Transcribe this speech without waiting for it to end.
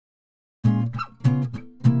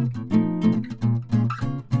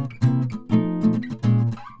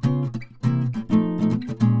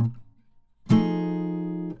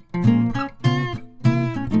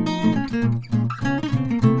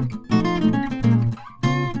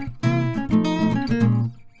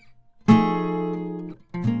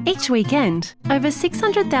weekend, over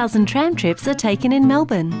 600,000 tram trips are taken in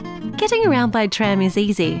Melbourne. Getting around by tram is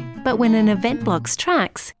easy, but when an event blocks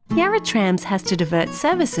tracks, Yarra Trams has to divert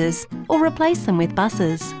services or replace them with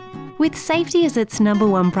buses. With safety as its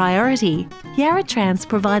 #1 priority, Yarra Trams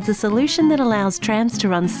provides a solution that allows trams to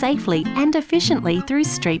run safely and efficiently through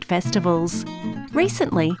street festivals.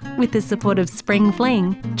 Recently, with the support of Spring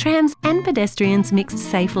Fling, trams and pedestrians mixed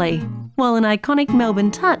safely, while an iconic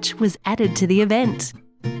Melbourne touch was added to the event.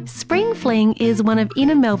 Spring Fling is one of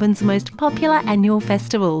inner Melbourne's most popular annual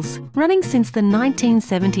festivals, running since the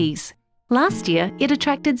 1970s. Last year, it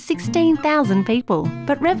attracted 16,000 people,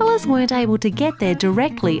 but revellers weren't able to get there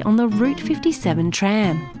directly on the Route 57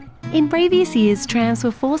 tram. In previous years, trams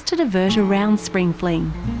were forced to divert around Spring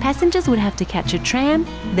Fling. Passengers would have to catch a tram,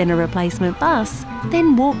 then a replacement bus,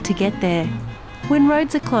 then walk to get there. When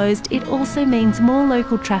roads are closed, it also means more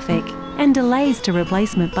local traffic and delays to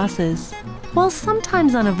replacement buses. While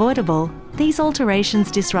sometimes unavoidable, these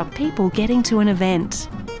alterations disrupt people getting to an event.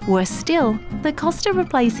 Worse still, the cost of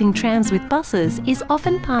replacing trams with buses is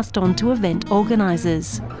often passed on to event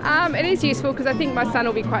organisers. It is useful because I think my son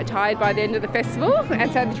will be quite tired by the end of the festival,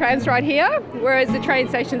 and so the tram's right here, whereas the train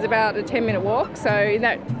station's about a 10-minute walk, so in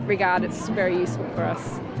that regard it's very useful for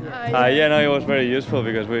us. It was very useful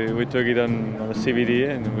because we took it on the CBD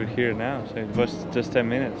and we're here now, so it was just 10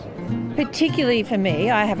 minutes. Particularly for me,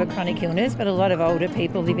 I have a chronic illness, but a lot of older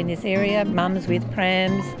people live in this area, mums with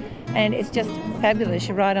prams, and it's just fabulous.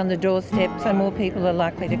 You're right on the doorstep, so more people are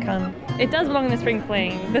likely to come. It does belong in the Spring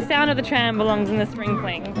Fling. The sound of the tram belongs in the Spring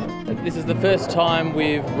Fling. This is the first time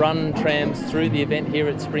we've run trams through the event here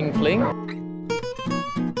at Spring Fling.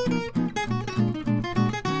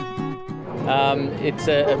 It's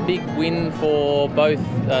a big win for both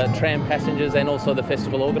tram passengers and also the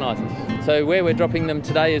festival organisers. So where we're dropping them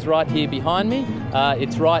today is right here behind me.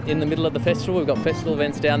 It's right in the middle of the festival. We've got festival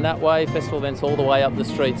events down that way, festival events all the way up the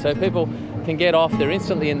street. So people can get off, they're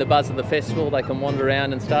instantly in the buzz of the festival, they can wander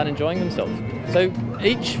around and start enjoying themselves. So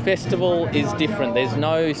each festival is different, there's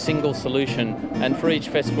no single solution, and for each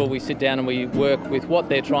festival we sit down and we work with what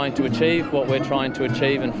they're trying to achieve, what we're trying to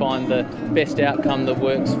achieve, and find the best outcome that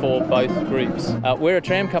works for both groups. We're a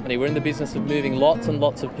tram company, we're in the business of moving lots and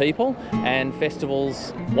lots of people, and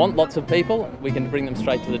festivals want lots of people, we can bring them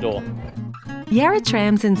straight to the door. Yarra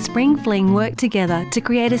Trams and Spring Fling work together to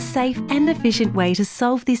create a safe and efficient way to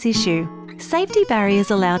solve this issue. Safety barriers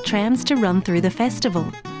allow trams to run through the festival.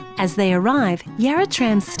 As they arrive, Yarra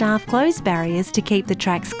Trams staff close barriers to keep the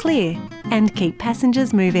tracks clear and keep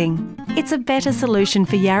passengers moving. It's a better solution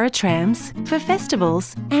for Yarra Trams, for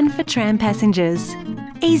festivals and for tram passengers.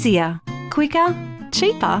 Easier, quicker,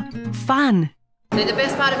 cheaper, fun. So the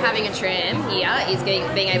best part of having a tram here is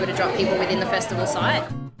being able to drop people within the festival site.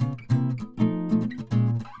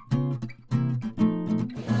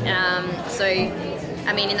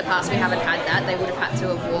 In the past we haven't had that. They would have had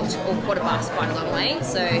to have walked or caught a bus quite a long way.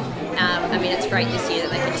 So, it's great this year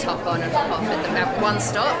that they can just hop on and hop off at one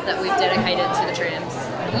stop that we've dedicated to the trams.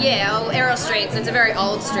 Yeah, Errol Street's, it's a very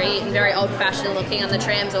old street and very old-fashioned looking, and the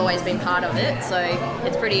tram's always been part of it. So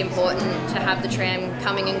it's pretty important to have the tram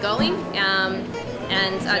coming and going. And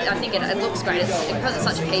I think it looks great. Because it's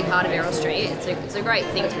such a key part of Errol Street, it's a great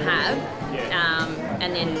thing to have.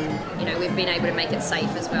 And then, we've been able to make it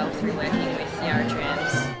safe as well through working with Yarra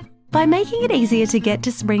Trams. By making it easier to get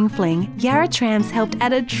to Spring Fling, Yarra Trams helped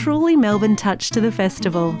add a truly Melbourne touch to the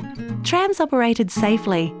festival. Trams operated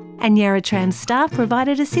safely, and Yarra Trams staff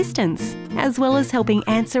provided assistance, as well as helping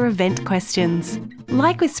answer event questions.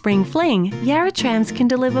 Like with Spring Fling, Yarra Trams can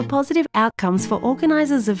deliver positive outcomes for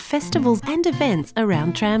organisers of festivals and events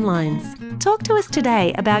around tram lines. Talk to us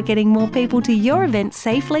today about getting more people to your event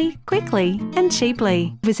safely, quickly and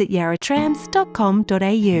cheaply. Visit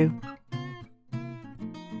yarratrams.com.au.